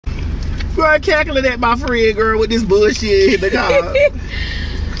Girl, cackling at my friend, girl, with this bullshit in the car.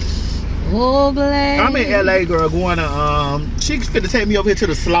 Oh, black. I'm in LA, girl, going to, she finna take me over here to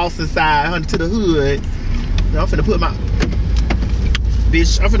the Slauson side, honey, to the hood. I'm finna put my,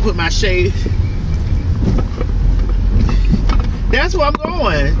 bitch, I'm finna put my shade. That's where I'm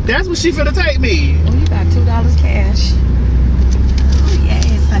going. That's where she finna take me. Oh, you got $2 cash. Oh,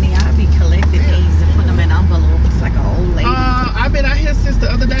 yes, honey, I'll be collecting these and put them in envelopes like an old lady. I've been out here since the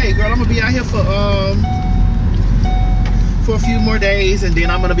other day, girl. I'm gonna be out here for a few more days, and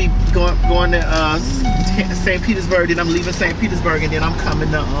then I'm gonna be going to St. Petersburg. Then I'm leaving St. Petersburg, and then I'm coming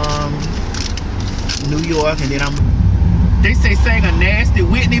to New York, and then they say sing a nasty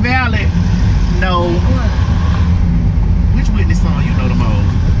Whitney ballad. No. Which Whitney song you know the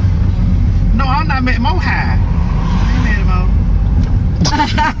most? No, I'm not mad. Mo high. I ain't mad at Mo.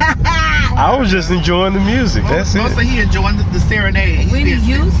 I was just enjoying the music. That's Mo it. said he enjoying the serenade. Whitney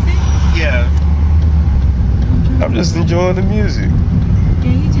Houston? Yeah. I'm just enjoying the music.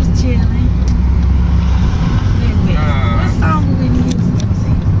 Yeah, you just chilling. What song would Whitney Houston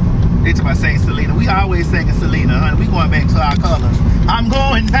sing? They talk about saying Selena. We always singing Selena, honey. We going back to our colors. I'm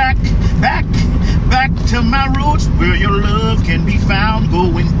going back to my roots where your love can be found.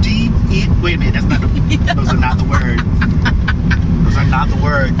 Going deep in. Wait a minute, that's not the. Those are not the words. Those are not the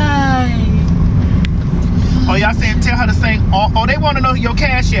words. Oh, y'all saying tell her to sing. Oh, they want to know your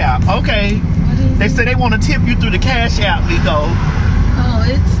cash app. Okay. They say they want to tip you through the cash app, Nico. Oh,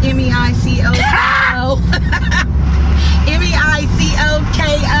 it's MEICOKO. MEICOKO.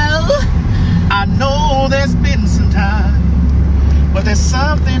 I know there's been some time, but there's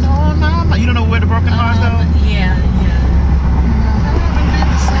something on my mind. You don't know where the broken hearts go? Yeah. I haven't been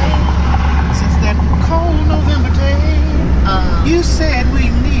the same since that cold November day. You said we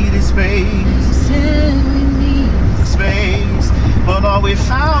needed space. But all we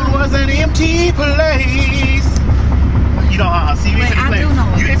found was an empty place. You don't see, you ain't finna play.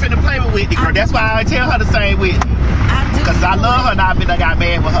 You ain't finna play with Whitney, girl. That's why I tell her to sing Whitney. Cause I love her and I got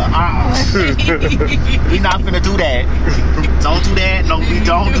mad with her. We not finna do that. Don't do that. No, we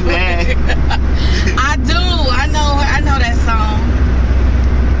don't do that. I do. I know that song.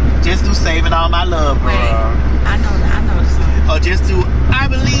 Just do Saving All My Love, girl. I know the song. Or just do I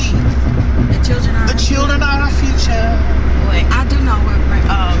Believe. The children are our future. Wait, I do know where.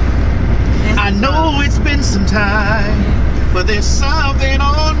 I know it's been some time, but there's something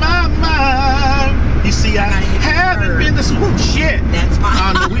on my mind. You see, I haven't been this shit. That's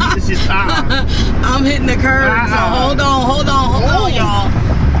fine. No, we need to just I'm hitting the curve. So hold on, y'all.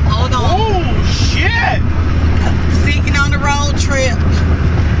 Hold on. Oh shit! Seeking on the road trip.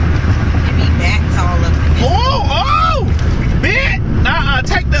 Maybe backs all up. Oh, bitch!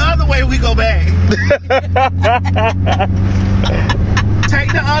 Take the other way. We go back.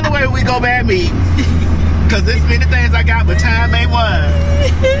 Take the other way. We go back, me. Cause there's many things I got, but time ain't one.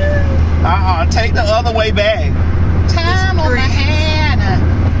 Take the other way back. Time on my hand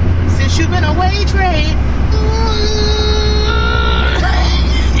since you've been away, Trey.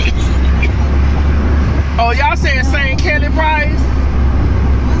 Oh, y'all saying St. Kelly Price?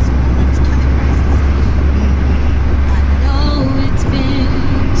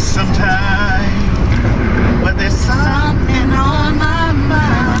 Sometime, but there's something on my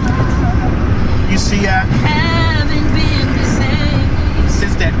mind. You see, I haven't been the same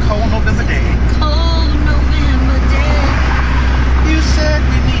since that cold November day. You said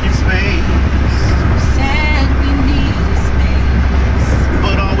we needed space.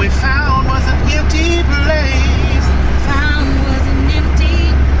 But all we found was an empty place.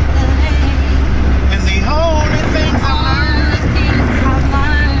 And the only things I learned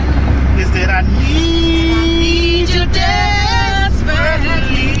is that I need you desperately.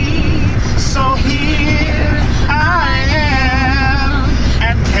 So here I am,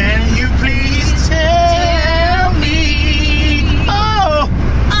 and can you please tell me,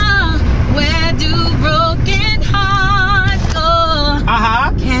 where do broken hearts go?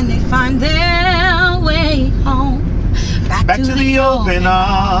 Can they find their way home? Back to the open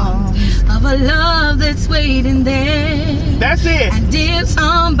arms of a love that's waiting there. That's it. And if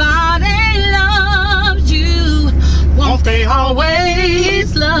somebody loves you, won't they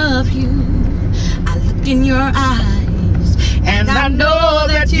always love you? I look in your eyes, and I know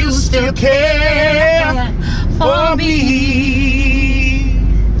that you still care for me.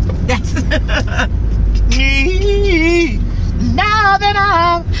 That's now that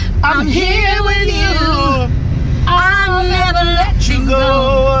I'm here with you, I'll never let you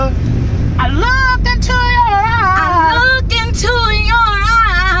go. I looked into your eyes. I look into your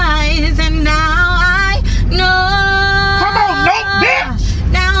eyes, and now I know. Come on, no, bitch.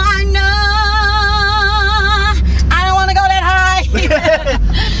 Now I know.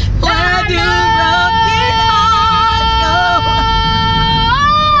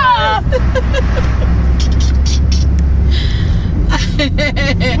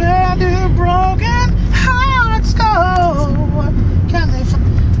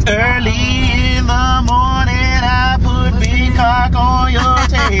 on your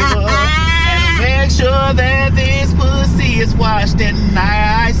table. And make sure that this pussy is washed and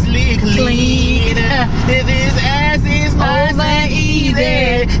nicely clean. This ass is nice and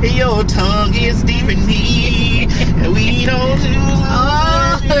easy. Your tongue is deep in me. We don't use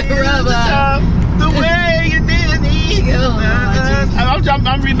the way you did me.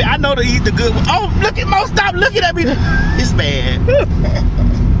 I know to eat the good one. Oh, look at Mo, stop looking at me. It's bad.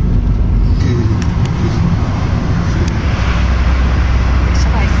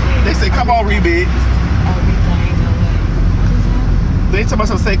 They say, come on, Rebid. They told us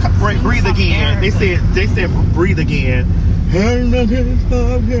to say, breathe again. They said, breathe again. And I can't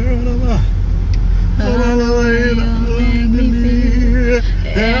stop, girl.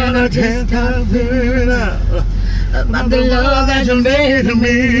 And I can't stop about the love that you made to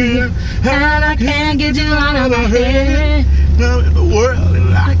me. And I can't get you out of my head. Now in the world is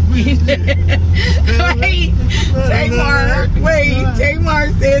like me. Wait,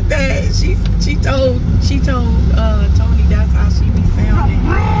 Tamar said that. She told Tony that's how she be sounding.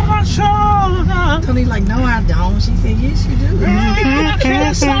 Tony's like, no, I don't. She said, yes, you do. I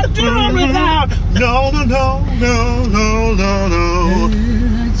can't stop doing without. No. And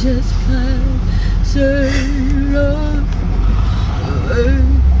I just find so long.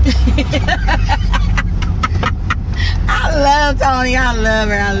 I love Tony. I love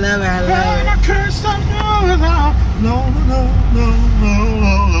her. And I can't stop doing without. No.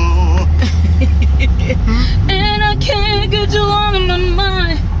 And I can't get you out of my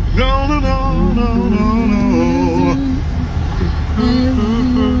mind. No.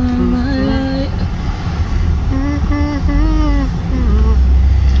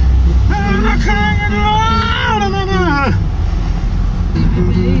 And I can't get you out of my mind.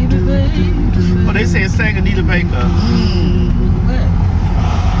 Baby. Oh, they said sang Anita Baker. What?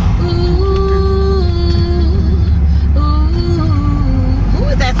 Who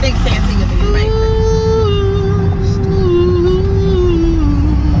is that thing saying sing Anita Baker?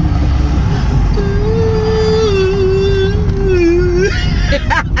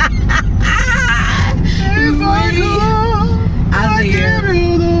 I see you.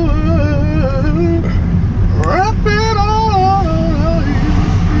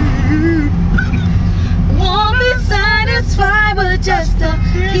 Won't be satisfied with just a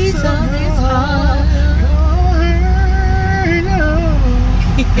piece of his heart.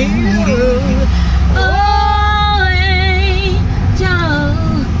 Oh, angel,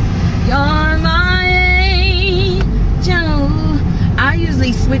 you're my angel. I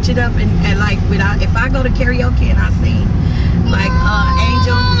usually switch it up and like if I go to karaoke and I sing like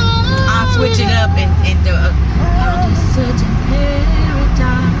Angel, I'll switch it up and do I'm just such a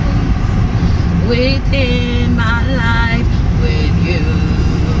paradise within my life with you.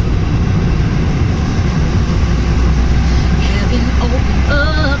 Heaven opened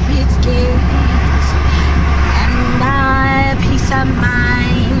up its gates and my peace of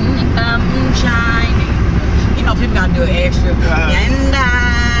mind come shining. You know, people gotta do it extra. And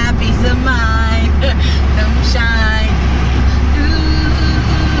I, peace of mind, come shine.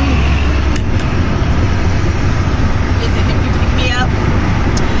 Listen, if you pick me up,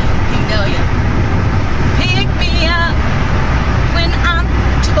 you know ya. Pick me up when I'm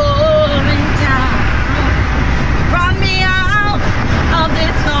torn down. You brought me out of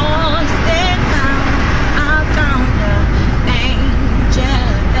this lost and found. I found an angel.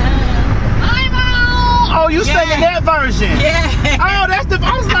 Oh, you singing that version? Yeah. Oh, that's the.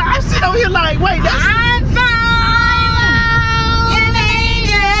 I'm sitting over here like, wait, that's. I found an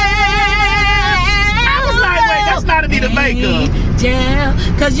angel. I was like, wait, that's not Anita Baker. Angel.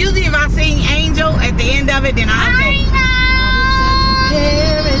 Cause usually if I sing Angel at the end of it, then I say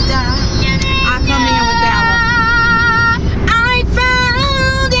paradise. I come in with that one. I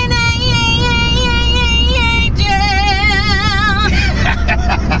found an angel.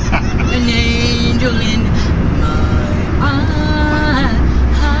 An angel in my eye.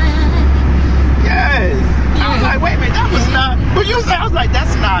 Yes. I was like, wait a minute, that was not. But you said, I was like,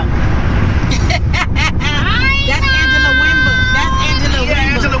 that's not. That's Angela Wimbush. That's Angela Wimbush.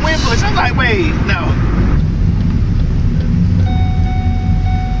 Yeah, Angela Wimbush. I was like, wait, no.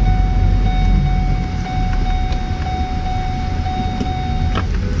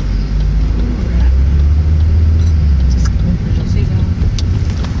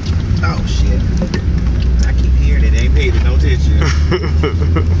 Oh shit. I keep hearing it. They ain't paid no attention.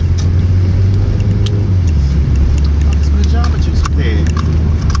 That's what the Jamba Juice said.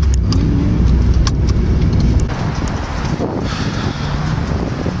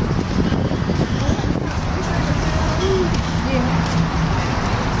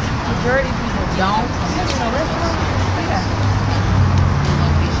 Majority of people don't. Yeah.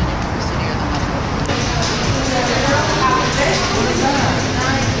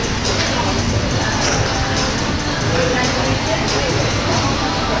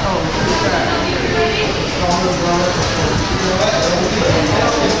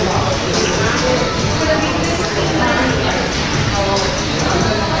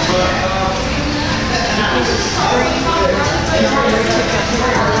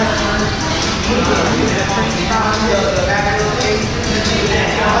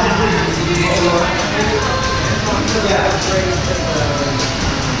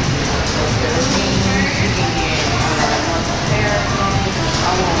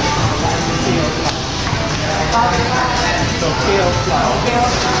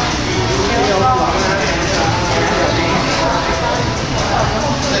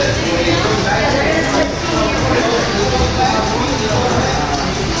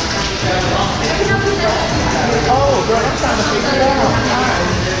 Oh, girl, I'm trying to figure it out.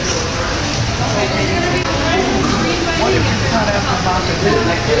 What if it's not after vodka?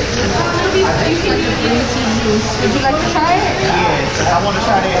 Would you like to try it? Yes, I want to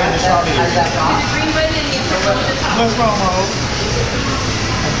try that and the strawberry. What's wrong, Mo?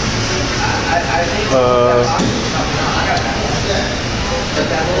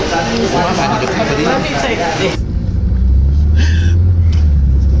 Let me take this.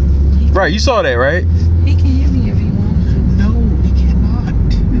 Right, you saw that, right? He can hear me if he wants to. No, he cannot.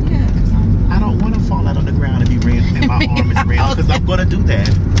 Yeah, because I don't want to fall out on the ground and be ran, and my arm is ran, because I'm gonna do that,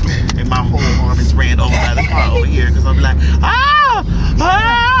 and my whole arm is ran over by the car over here, because I'll be like, ah,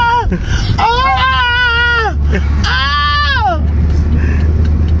 ah, ah, ah.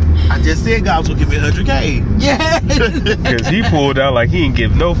 I just said God was gonna give me $100K. yeah. Because he pulled out like he didn't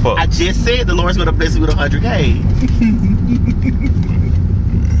give no fuck. I just said the Lord's gonna bless me with $100K.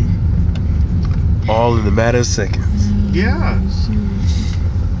 All in the matter of seconds. Yeah.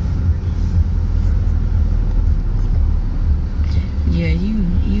 Yeah,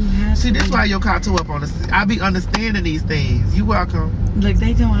 you have See, to. this why your car tore up on us. I be understanding these things. You welcome. Look,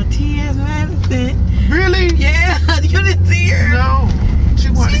 they talking about T.S. Madison. Really? Yeah, you didn't see her. No. She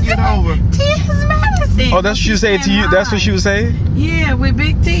wanted to get over. T.S. Madison. Oh, that's what she was saying to you? That's what she was saying? Yeah, with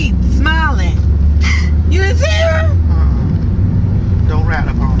big teeth, smiling. You didn't see her? Don't rat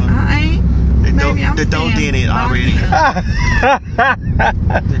upon her. I ain't. The dough did it already.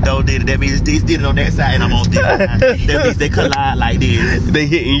 The dough did it. That means this did it on that side and I'm on this side. That means they collide like this. They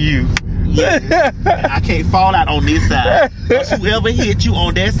hitting you. Yeah. I can't fall out on this side. Whoever hit you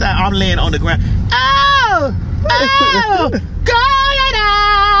on that side, I'm laying on the ground. Oh! Oh! Call it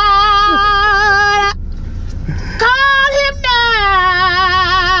out! Call him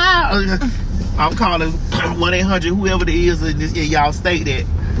now! I'm calling 1-800 whoever it is in y'all state that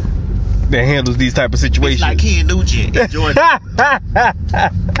handles these type of situations. like Ken Nugent in Georgia.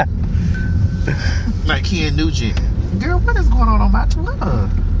 Like Ken Nugent. Girl, what is going on my Twitter?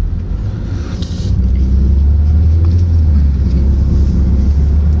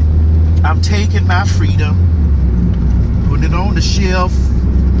 I'm taking my freedom, putting it on the shelf,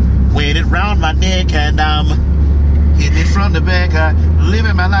 wearing it round my neck, and I'm hitting it from the back. I'm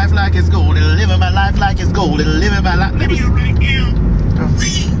living my life like it's golden, living my life like it's golden, living my life. Video right now.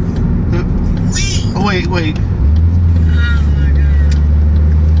 Wait. Oh my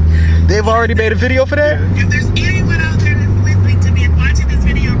God. They've already made a video for that? If there's anyone out there that's listening to me and watching this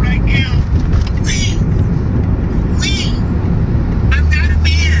video right now, please, I'm not a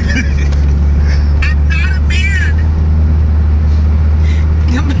man. I'm not a man.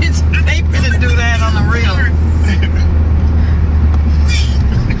 You bitch, they finna do that on the real. Please,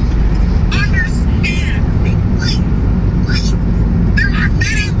 understand me, please. There are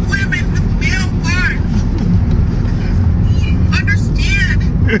many women with male parts. Understand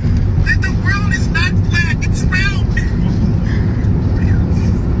that the world is not flat, it's round.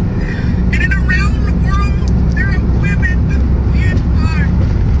 And in around the world, there are women with men parts.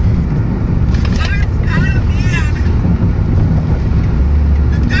 I'm not a man.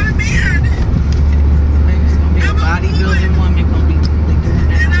 I'm not a man. Maybe it's gonna be a bodybuilding woman gonna be doing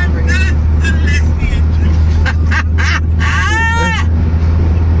that And on I'm the real. not a lesbian.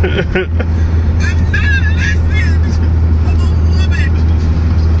 I'm not a lesbian. I'm a woman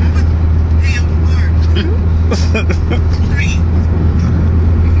with male parts. Three.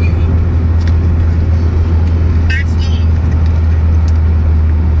 That's all.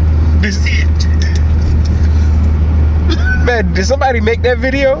 That's it. Man, did somebody make that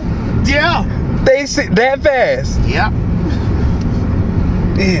video? Yeah. They sit that fast. Yep.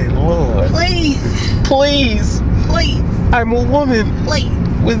 Yeah, Lord. Please, Please. please, I'm a woman please.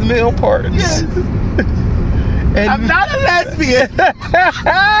 with male parts. Yes. And I'm not a lesbian.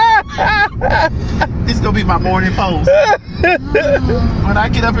 This is gonna be my morning post. When I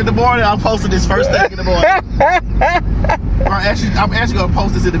get up in the morning, I'm posting this first thing in the morning. Or actually, I'm actually gonna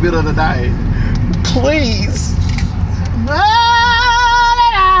post this in the middle of the night. Please.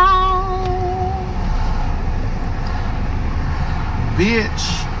 Bitch.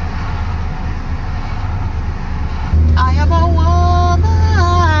 I am am a woman,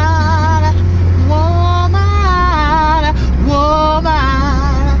 woman, woman.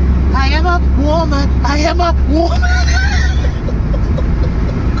 I am a woman. I am a woman.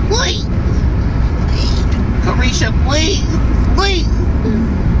 Please, Carisha, please.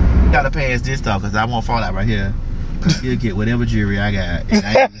 Gotta pass this though, cause I won't fall out right here. You'll get whatever jewelry I got, and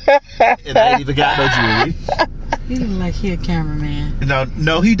I ain't even got no jewelry. He look like he a cameraman.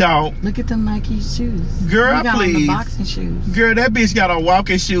 No, he don't. Look at them Nike shoes. Girl, he got please. on the boxing shoes. Girl, that bitch got on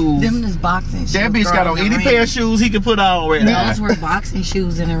walking shoes. Them is boxing shoes. That bitch girl, got on in the any ring. pair of shoes he can put on right now. Those were boxing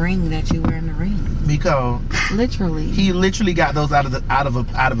shoes in the ring that you wear in the ring. Miko, Literally. he literally got those out of a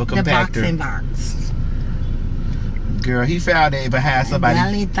compactor. The boxing box. Girl, he found it behind somebody.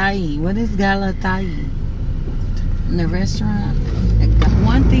 Galatai. What is Galatai? In the restaurant.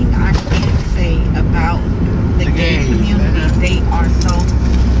 One thing I can't say about the gay gays, community, they are so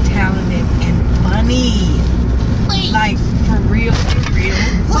talented and funny. Like, for real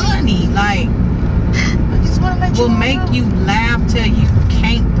funny. Like, I just want to let will make you laugh till you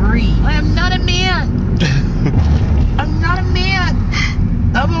can't breathe. I am not a man. I'm not a man.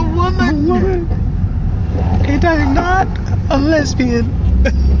 I'm a woman. And I'm not a lesbian.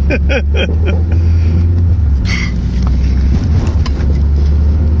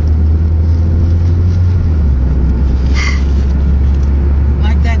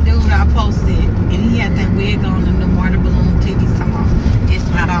 Like that dude I posted, and he had that wig on and the water balloon titties come off. It's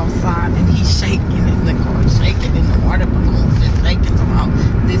hot outside, and he's shaking in the car, shaking in the water balloons, just shaking them out.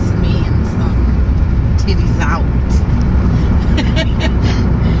 This me and some titties out.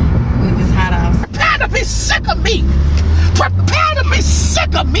 When it's hot outside. Prepare to be sick of me. Prepare to be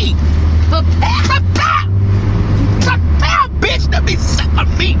sick of me. Prepare, bitch, to be sick of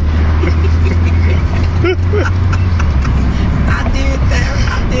me. I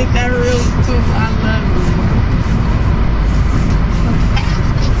did that real too. I love it.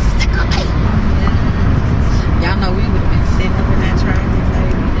 Y'all know we would have been sitting up in that traffic,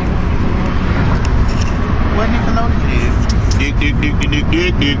 baby. What Nickelodeon is?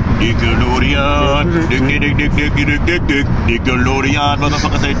 Nickelodeon. Nickelodeon.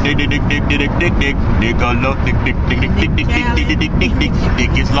 Motherfucker say dick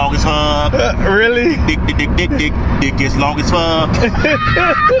is long as fuck. Really? Dick is long as fuck.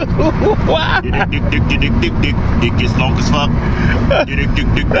 What? Dick is long as fuck.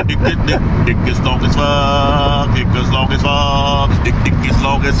 Dick is long as fuck. Dick is long as fuck. Dick is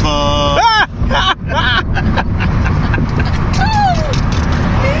long as fuck.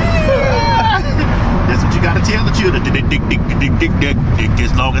 That's what you gotta tell the children. Dick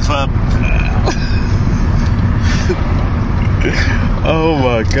is long as fuck. Oh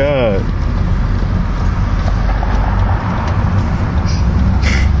my god.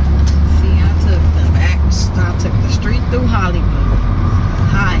 See, I took the street through Hollywood,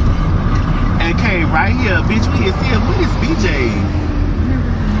 hiding. And came right here, bitch. We is here. What is BJ? Remember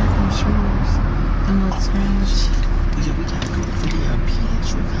we had them shoes, them little strange, Yeah, we gotta go for the pitch.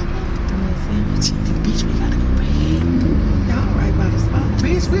 them little sandwiches. Bitch, we gotta go big. Y'all right by the spot.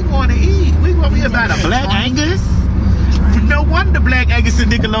 Bitch, we going to eat. We gonna be about a Black Angus. No wonder Black Angus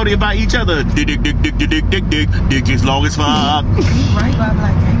and Nickelodeon by each other. Dick is long as fuck. Right by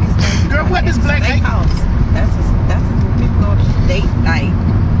Black Angus. Baby. Girl, what is Black Angus? Steakhouse. That's where people go to date night.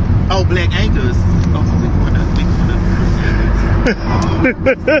 Oh, Black Angus. Oh, we going to.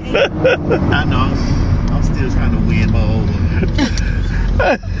 I know. I'm still trying to win my over.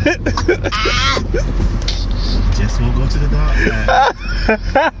 Just won't go to the dark side.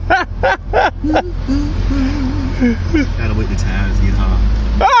 Gotta wait the times get hard.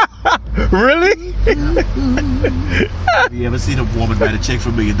 Really? Have you ever seen a woman write a check for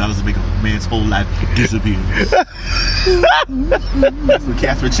 $1 million and make a man's whole life disappear? That's what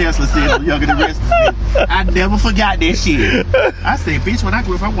Catherine Chancellor said on Young and the Restless. I never forgot that shit. I say, bitch, when I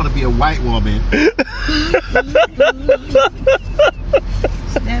grow up, I want to be a white woman.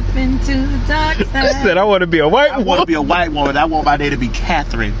 Step into the dark I side. said I want to be a white I want to woman. be a white woman. I want my name to be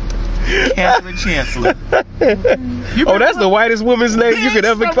Catherine. Catherine Chancellor. Oh, that's the whitest woman's name you could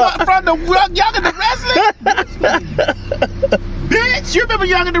ever call. From the Young and the Restless? Bitch, you remember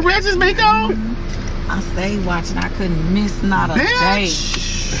Young and the Restless, Miko? I stayed watching. I couldn't miss not a day.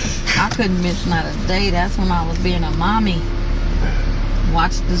 Bitch. I couldn't miss not a day. That's when I was being a mommy.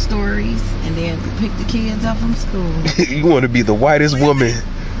 Watch the stories and then pick the kids up from school. You want to be the whitest woman.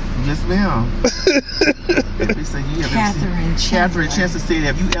 Yes, ma'am. Catherine Chancellor said,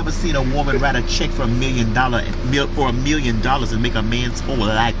 have you ever seen a woman write a check for $1 million and make a man's whole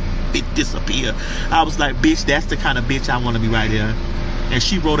life disappear? I was like, bitch, that's the kind of bitch I want to be right there. And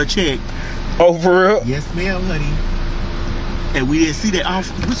she wrote a check. Oh, for real? Yes, ma'am, honey. and we didn't see that.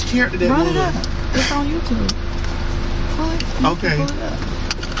 Which character that Run was? it up. It's on YouTube. Okay.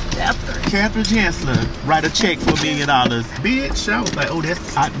 Catherine Chancellor, write a check for $1 million. Bitch, I was like, oh,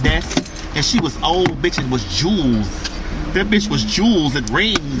 that's, and she was old, bitch, and was jewels. That bitch was jewels and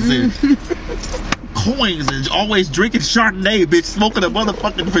rings and coins and always drinking Chardonnay, bitch, smoking a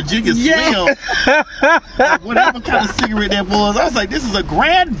motherfucking Virginia Slim. Like, whatever kind of cigarette that was. I was like, this is a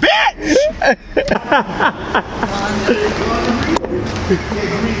grand bitch.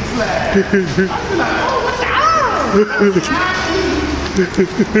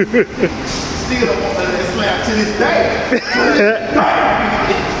 Still don't want that slap to this day.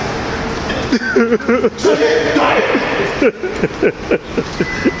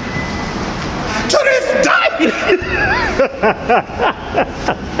 To this day.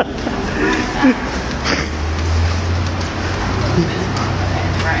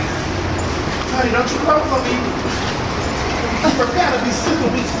 Honey, don't you close on me. You forgot to be sick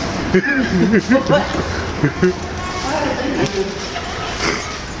of me.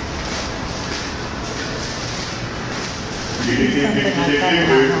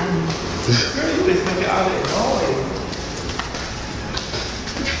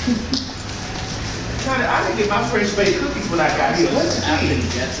 I didn't get my French baked cookies when I got here. What's the key?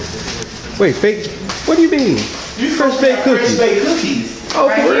 Wait, fake? What do you mean? Fresh baked cookies. Fresh baked cookies. Oh,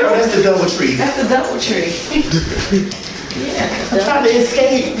 right for real? That's the double tree. That's a double tree. Yeah. I'm trying to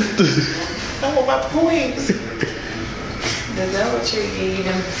escape. I want my points. The double tree give you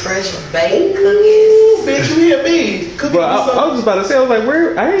them fresh baked cookies. Bitch, you hear me? Cookies. Bro, I was just about to say, I was like,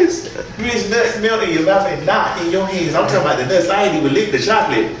 where? I ain't. You just nuts melt in your mouth and not in your hands. I'm talking about the nuts. I ain't even licked the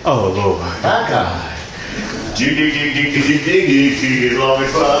chocolate. Oh, Lord. My God. Dig, as long as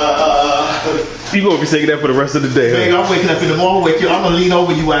fuck. You gonna be singing that for the rest of the day, Man, I'm waking up in the morning, I'm gonna lean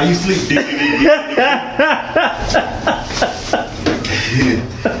over you while you sleep.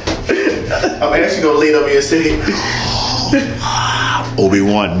 I'm actually gonna lean over you and say,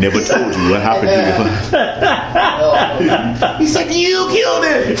 Obi-Wan never told you what happened to you. he's like, you killed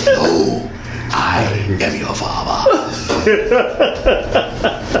it. Oh, I am your father.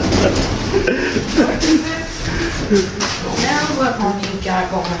 Now what Monique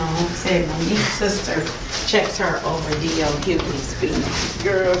got going on, said Monique's sister checks her over DOQ speed.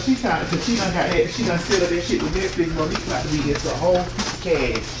 Girl, she done set up that shit with Netflix. Monique about to be against a whole piece of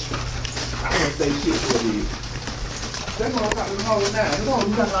cash. I don't say shit for you. That motherfucker was holding down. You know,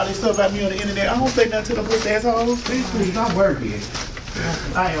 you talking all this stuff about me on the internet. I don't say nothing to them pussy assholes. Please, I'm working.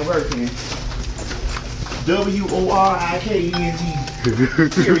 I am working. WORIKENG.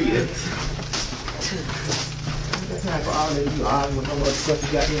 Period. That's not for all of you arguing with no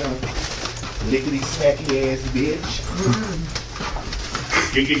motherfucking goddamn lickety smacky ass bitch.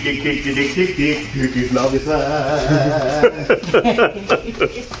 Dig, as long as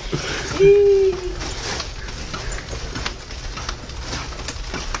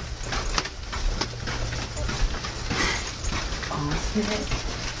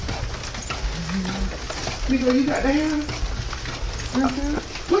Nigga, you got the hair?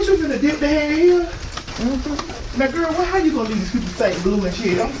 What you finna dip the hair here? Now, girl, how you gonna leave these people St. Blue and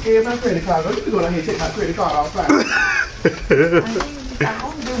shit? I'm scared of my credit card. You can go down here and take my credit card off fire. I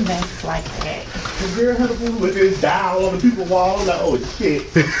don't do mess like that. The girl had a fool with this dial on the people's wall. I'm like, oh shit.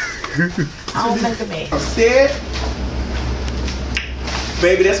 I don't make a mess. Upstairs?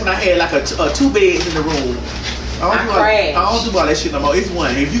 Baby, that's when I had like a 2 beds in the room. I don't do all that shit no more. It's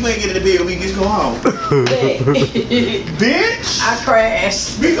one. If you ain't get in the bed, we just go home. Bitch! I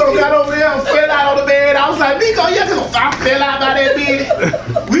crashed. Miko got over there and fell out on the bed. I was like, Miko, yeah, cause I fell out by that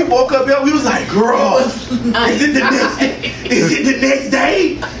bed. We woke up there, we was like, girl, is it the next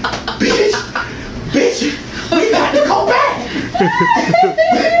day? Bitch, we got to go back.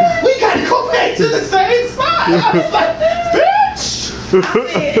 We got to go back to the same spot. I was like, bitch. I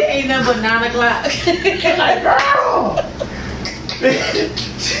said, it ain't number 9 o'clock. Like, girl.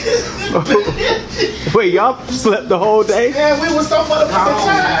 Wait, y'all slept the whole day? Yeah, we was so motherfucking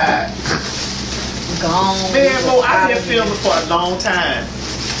tired. Gone. Man, bro, I've been filming for a long time.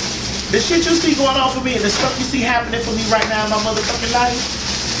 The shit you see going on for me and the stuff you see happening for me right now in my motherfucking life,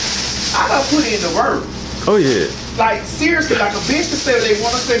 I done put in the work. Oh, yeah. Like, seriously, like a bitch to say what they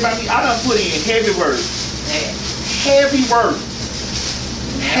want to say about me, I done put in heavy work. Heavy work.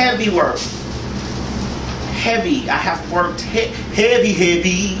 Heavy work. Heavy. I have worked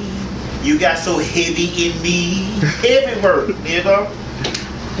heavy. You got so heavy in me. Heavy work, nigga.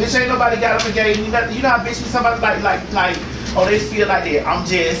 Bitch, ain't nobody got up and gave me nothing. You know how bitch somebody like, oh, they feel like that. I'm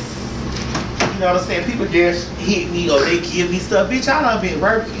just, you know what I'm saying? People just hit me or they give me stuff. Bitch, I done been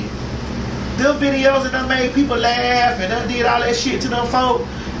working. them videos and done made people laugh and done did all that shit to them folk.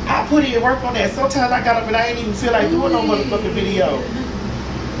 I put in work on that. Sometimes I got up and I ain't even feel like doing no motherfucking video.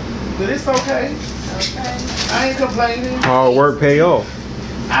 But it's okay. Okay. I ain't complaining. Hard work pay off.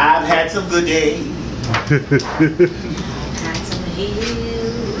 I've had some good days. Had some hills.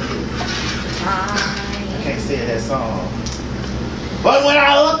 I can't say that song. But when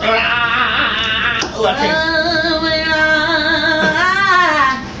I look around, oh, I can't.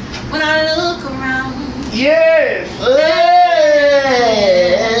 When I look around, Yes.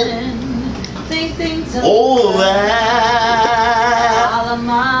 think things Over. all of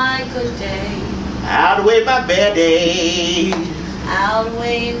my good days, Outweigh my bad days.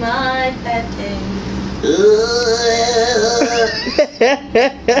 outweigh my bad days.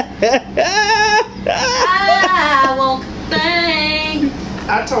 I won't complain.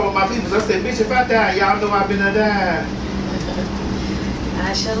 I told my people, I said, bitch, if I die, y'all know I've been a die.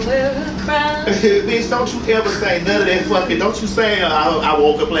 I shall wear a crown. Bitch, don't you ever say none of that fucking, don't you say I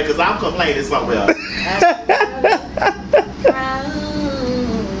won't complain, because I'm complaining somewhere.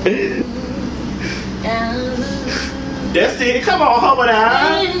 That's it. Come on, humble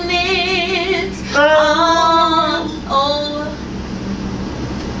down. When it's all over.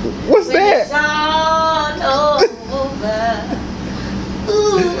 What's When that? it's all over.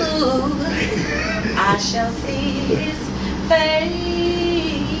 Ooh, I shall see his face.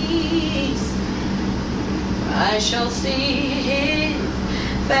 I shall see his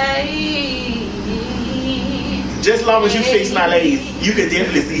face. Just as long as you fix my legs, you can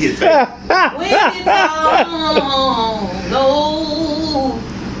definitely see his face. When it's all over.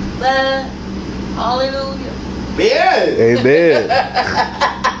 Hallelujah. Yes. Amen.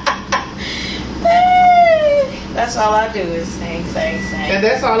 That's all I do is sing. And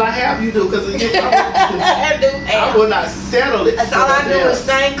that's all I have you do, because I do hair. I will not settle it. That's all I do is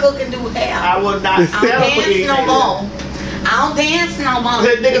sing, cook, and do hair. I will not I settle don't for dance anything. no more. I don't dance no more.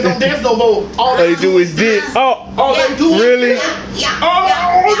 That niggas don't dance no more. All All they do is this. Oh, all they do is really? Yeah. all they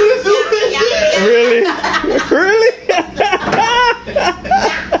do is Really? Really?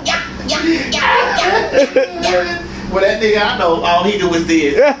 Well, that nigga I know, all he do is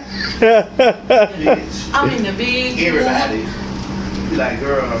this. Bitch. I'm in the big Everybody. Be like,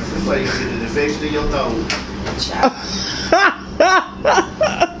 girl, that's why you get an infection in your throat.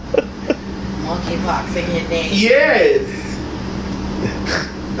 Monkeypox in your neck. Yes.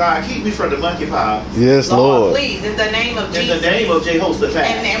 God, keep me from the monkeypox. Yes, Lord. Please, in the name of In Jesus. the name of Jehoshaphat.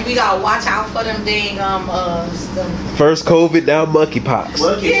 And we gotta watch out for them dang First COVID, now monkeypox.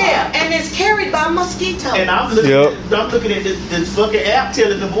 yeah, and it's carried by mosquitoes. And I'm looking, Yep. I'm looking at this fucking app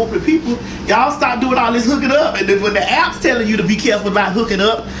telling the group of people, y'all stop doing all this hooking up. And then when the app's telling you to be careful about hooking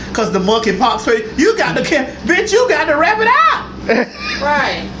up, because the monkeypox rate, you got to bitch, you got to wrap it out.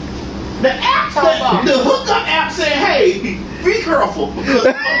 Right. The app, the hookup app said, hey, be careful.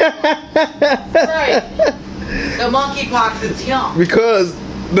 Right. The monkeypox is young. Because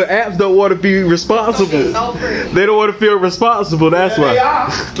the apps don't want to be responsible. So pretty. They don't want to feel responsible. That's They why. are.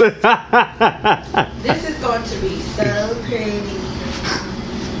 This is going to be so pretty.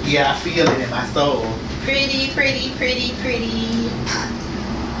 Yeah, I feel it in my soul. Pretty.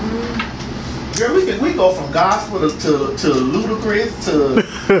 Girl, we go from gospel to ludicrous to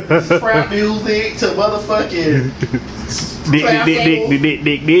trap music to motherfucking Dick.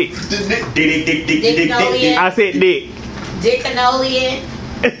 Dick. I said dick. Dickanolian.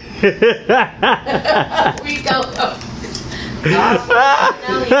 We go. Gospel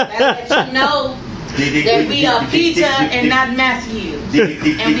Dickanolian. That let you know that we are Peter and not Matthew.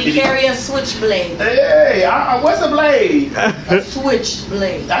 And we carry a switchblade. Hey, what's a blade? A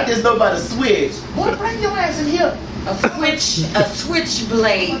switchblade. I just know about a switch. Boy, bring your ass in here. A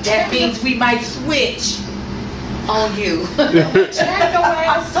switchblade. That means we might switch on you. Tear your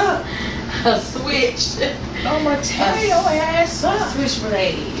ass up. A switch. I'ma tear your ass up.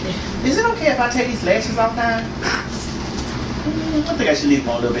 Switchblade. Is it okay if I take these lashes off now? I think I should leave them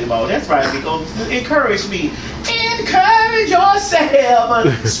on a little bit more. That's right, because encourage me. Encourage yourself.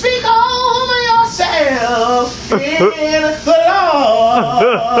 Speak over yourself in the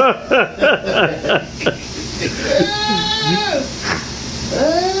Lord.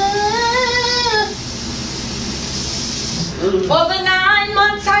 For the 9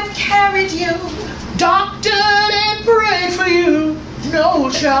 months I've carried you. Doctored and prayed for you. No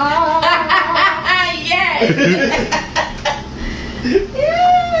child. Yes.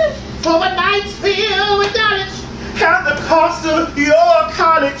 For the nights filled with knowledge and the cost of your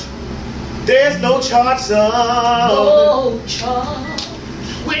college, there's no charge, son. No charge.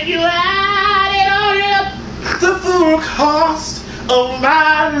 When you add it all up, the full cost Oh,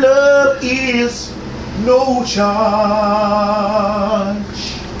 my love is no charge.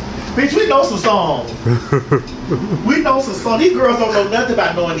 Bitch, we know some songs. We know some songs. These girls don't know nothing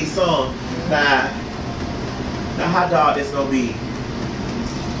about knowing these songs. Now how dog this gonna be?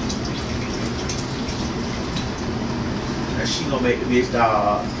 Now she gonna make the bitch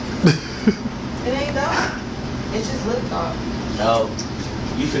dog. It ain't dog. It just look dog. No.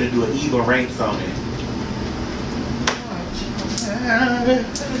 You finna do an evil ranks on it.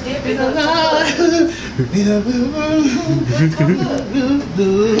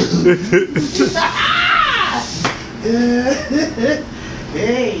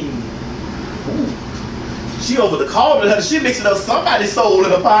 Hey. She over the cauldron. She mixing up somebody's soul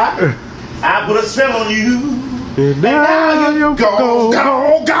in a pot. I put a spell on you. And now you're gone.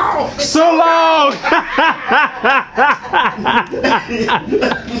 So long. I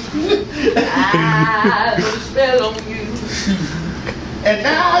put a spell on you. And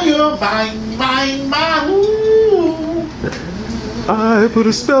now you're mine. Ooh. I put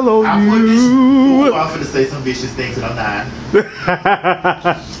a spell on I'm you. finna say some vicious things and I'm not.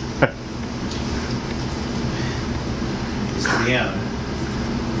 Yeah.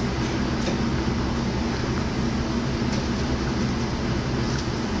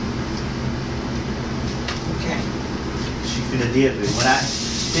 She finna dip it. When I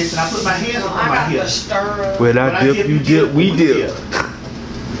put my hands up on my hips. When I dip, you dip, we dip.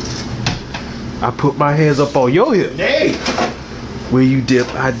 I put my hands up on your hip. Hey. Where you dip,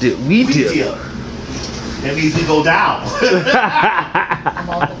 I dip, we dip. That means we go down. I'm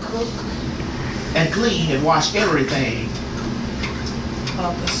off to cook. And clean and wash everything.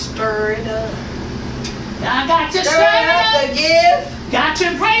 Off to stir it up. I got to Stir it up the gift. got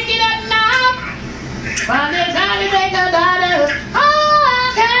to break it up now. Find it, trying to make a dollar. Oh,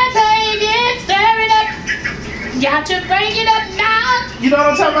 I can't take it. Stir it up. Got to break it up now. You know what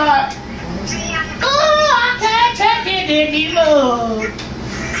I'm talking about? Oh, I can't take it anymore.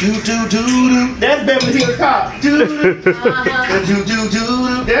 Do. That's Beverly Hills Cop. Do.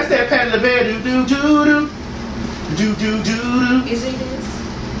 That's that Pat in the bed. Do. Is it this?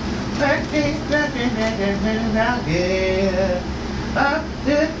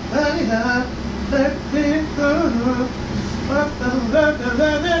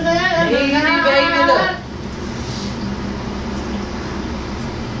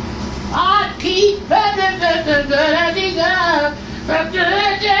 I keep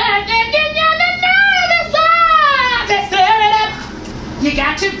you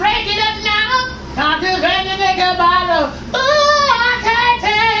got to break it up now. Not to break it, make a bottle. Ooh, I can't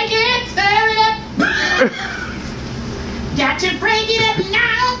take it. Stir it up. Got to break it up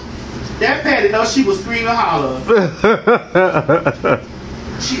now. That Patty knows she was screaming holler.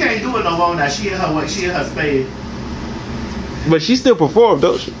 She can't do it no more now. She in her spade. But she still performed,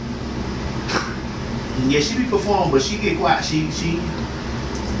 don't she? Yeah, she be performing, but she get quiet. She.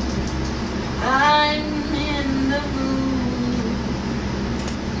 I'm in the mood.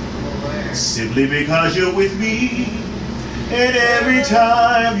 Simply because you're with me, and every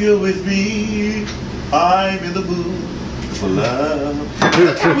time you're with me, I'm in the mood for love.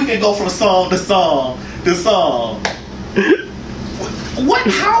 Look how we can go from song to song to song.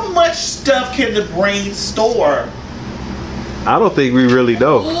 How much stuff can the brain store? I don't think we really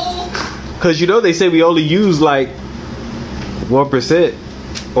know. Cause you know they say we only use like 1%,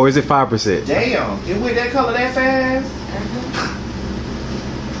 or is it 5%? Damn, it went that color that fast?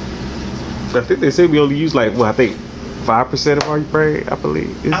 I think they say we only use like, well, I think 5% of our brain, I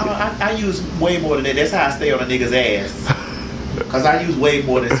believe. I use way more than that. That's how I stay on a nigga's ass. Cause I use way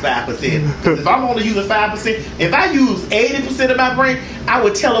more than 5%. Cause if I'm only using 5%, if I use 80% of my brain, I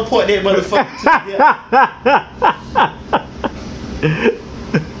would teleport that motherfucker to the depths.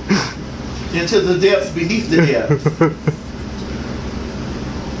 Into the depths beneath the depths.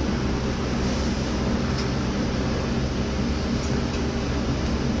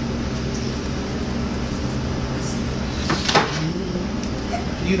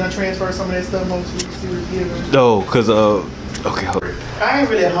 You done transfer some of that stuff on to the No, cause okay, hold on. I ain't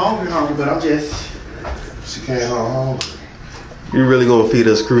really hungry, but I'm just. She came home. You really gonna feed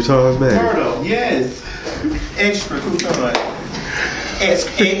us croutons, man? Myrtle, yes. Extra crouton.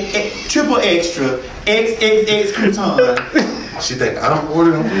 Triple extra. XXX crouton. She think I don't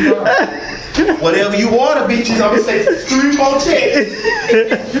order them. Whatever you order, bitches, I'm gonna say 3 more checks.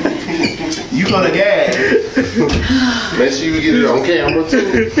 You gonna gag. Make sure you get it on camera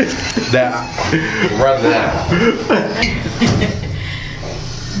too. Now. Right now.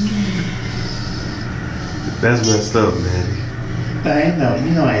 That's messed up, man. I ain't no,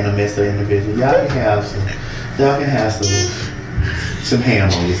 I ain't no messed up individual. Y'all can have some some ham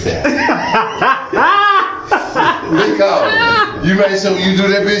on your salad. Because you make sure you do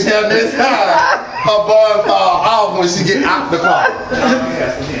that bitch out next time. Her boy fall off when she get out the car.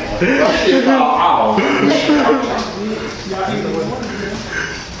 Her shit fall off.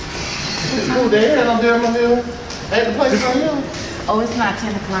 Who the hell I'm doing my hill? At the place right here? Oh, it's not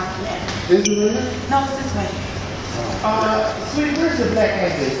 10 o'clock yet. Is it right here? No, it's this way. Sweetie, where's the black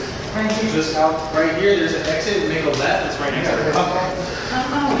exit? Right here. Just out right here, there's an exit. When they go left, it's right next to it.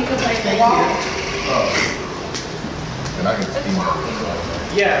 Oh, we can take the walk. And I can see.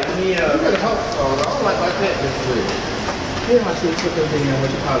 Yeah, let me, You better hope so. I don't like that this week. Yeah, I should put them in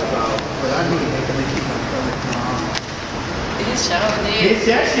what you call it out. But I need to make them keep my stomach calm. It sure did. It's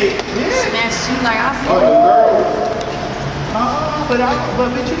that shit. Yeah. Smash you like I Oh, feel. the girl. But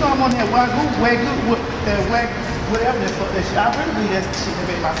you know I'm on that wagyu, whatever that fuck that shit. I really believe that shit that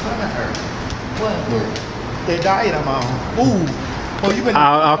made my stomach hurt. What? That diet I'm on. Ooh. Oh, you been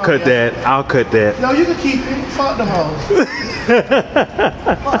I'll cut that. I'll cut that. No, you can keep it. Fuck them hoes.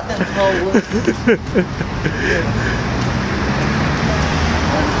 Fuck them hoes.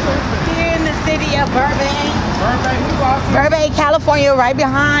 Here in the city of Burbank. Burbank, California, right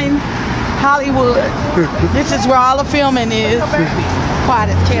behind Hollywood. This is where all the filming is. Quiet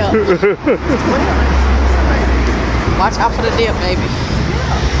as hell. Watch out for the dip, baby.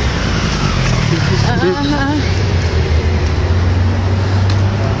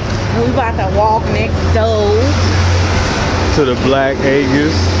 We about to walk next door To the Black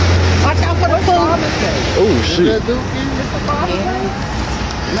Aegis. Watch out for the food. Oh shit.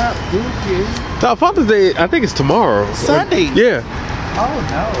 Not Dookie. No, Father's Day, I think it's tomorrow. Sunday. Yeah. Oh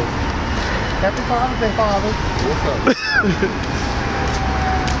no. Happy Father's Day, Father. What's up?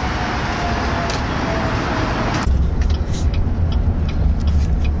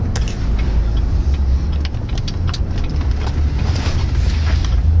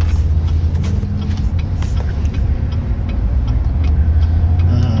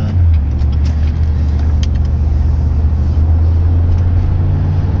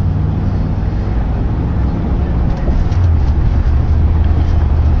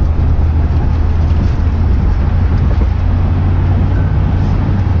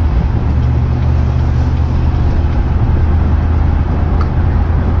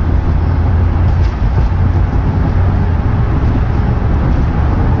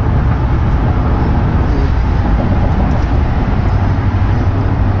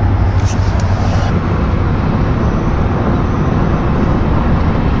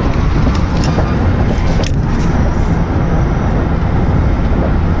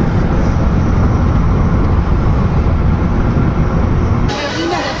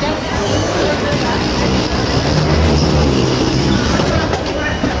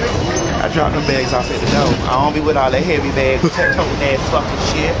 Drop them bags off at the door. I don't be with all that heavy bags, toting ass fucking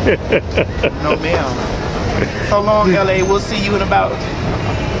shit. No ma'am. So long, LA. We'll see you in about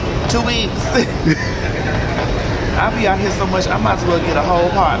 2 weeks. I be out here so much, I might as well get a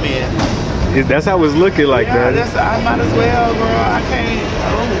whole apartment. That's how it's looking like that. I might as well, bro. I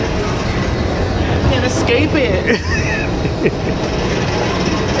can't escape it.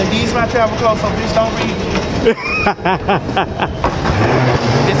 And these my travel clothes, so bitch, don't read me.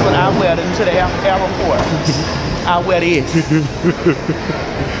 This is what I wear to the airport. I wear this.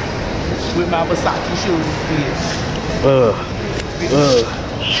 With my Versace shoes, bitch.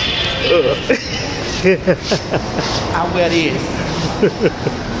 I wear this.